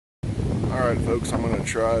Alright folks, I'm going to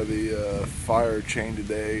try the fire chain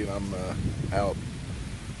today, and I'm out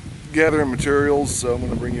gathering materials, so I'm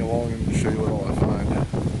going to bring you along and show you what all I find.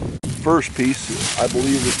 First piece, I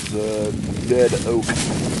believe it's dead oak.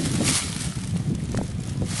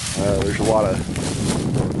 There's a lot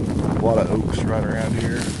of oaks right around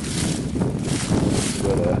here,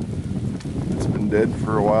 but it's been dead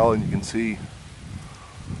for a while, and you can see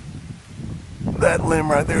that limb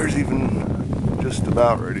right there is even just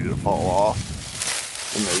about ready to fall off.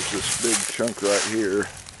 And there's this big chunk right here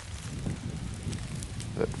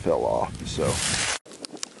that fell off. So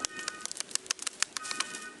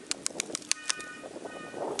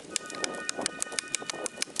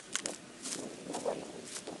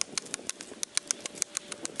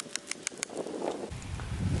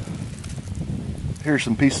here's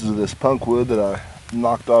some pieces of this punk wood that I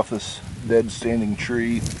knocked off this dead standing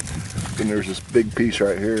tree. Then there's this big piece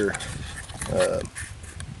right here.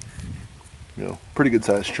 Pretty good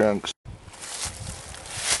sized chunks.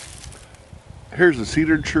 Here's a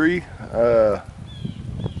cedar tree.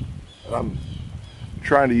 I'm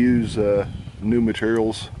trying to use new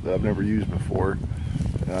materials that I've never used before.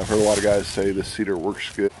 And I've heard a lot of guys say this cedar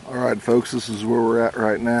works good. Alright folks, this is where we're at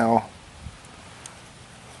right now.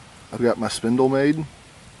 I've got my spindle made.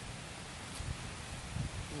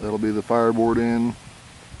 That'll be the fireboard end,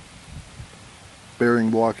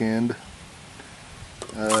 bearing block end.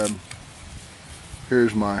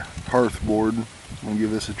 Here's my hearth board. I'm going to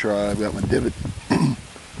give this a try. I've got my divot,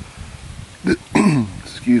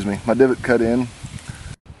 excuse me, my divot cut in.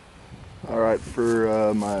 Alright,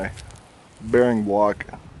 for my bearing block,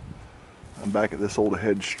 I'm back at this old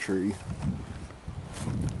hedge tree.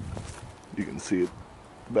 You can see it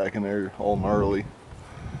back in there all gnarly.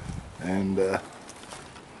 And I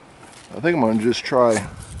think I'm going to just try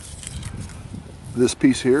this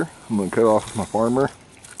piece here. I'm going to cut off my farmer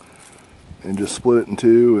and just split it in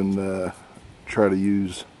two and try to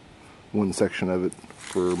use one section of it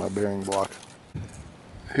for my bearing block.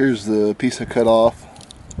 Here's the piece I cut off,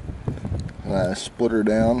 and I split her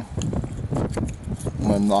down. I'm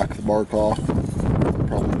going to knock the bark off,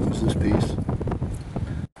 probably use this piece.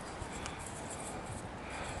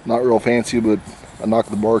 Not real fancy, but I knocked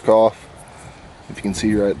the bark off. If you can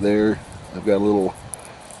see right there, I've got a little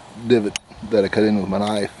divot that I cut in with my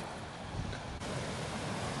knife.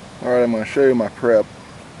 Alright, I'm going to show you my prep.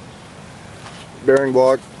 Bearing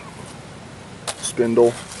block,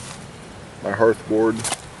 spindle, my hearth board,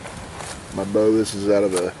 my bow. This is out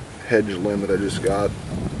of a hedge limb that I just got.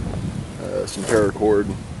 Some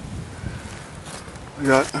paracord. I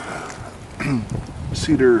got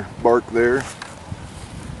cedar bark there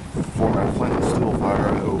for my flint and steel fire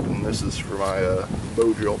I opened. This is for my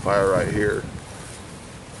bow drill fire right here.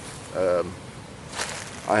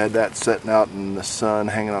 I had that setting out in the sun,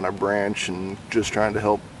 hanging on a branch, and just trying to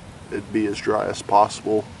help it be as dry as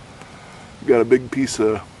possible. Got a big piece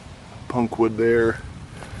of punk wood there,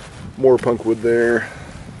 more punk wood there,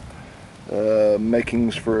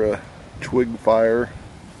 makings for a twig fire,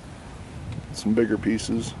 some bigger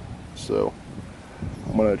pieces. So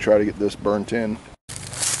I'm going to try to get this burnt in.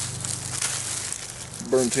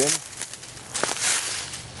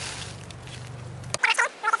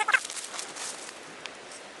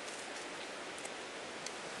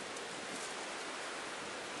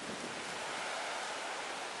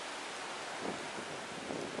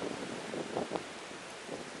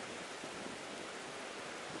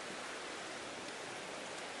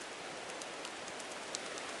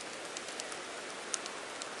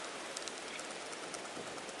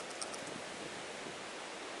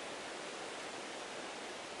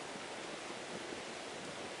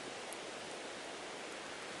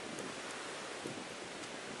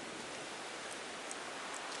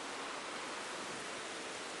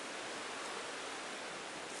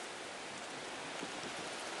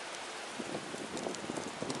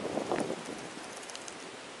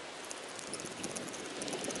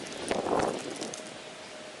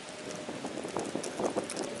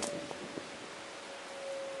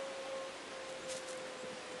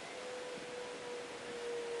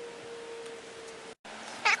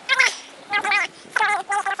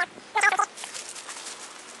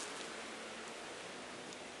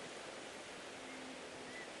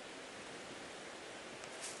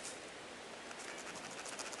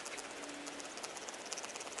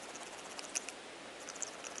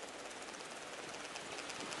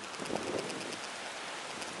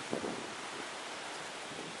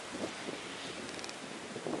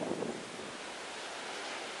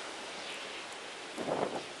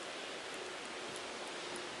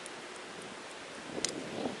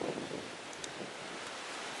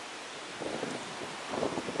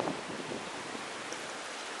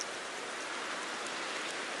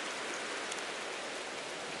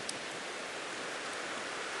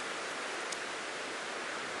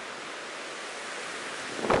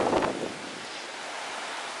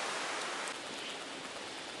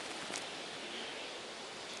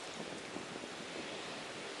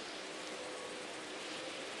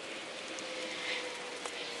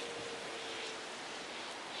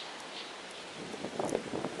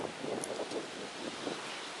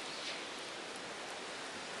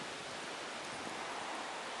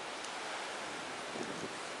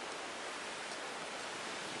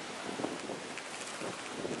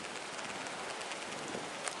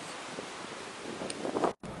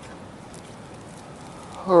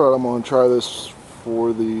 Alright, I'm going to try this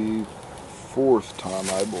for the 4th time,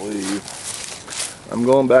 I believe. I'm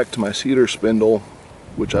going back to my cedar spindle,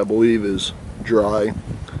 which I believe is dry.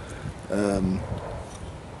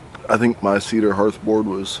 I think my cedar hearthboard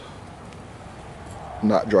was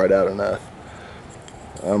not dried out enough.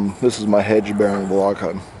 This is my hedge bearing block.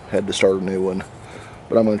 I had to start a new one.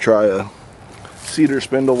 But I'm going to try a cedar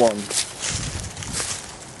spindle on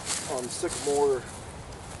sycamore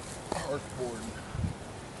hearthboard.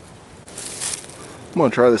 I'm going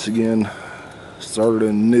to try this again. Started in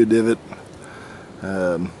a new divot.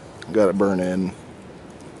 Got it burnt in.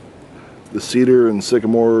 The cedar and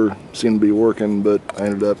sycamore seemed to be working, but I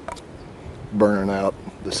ended up burning out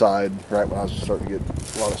the side right when I was starting to get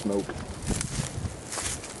a lot of smoke.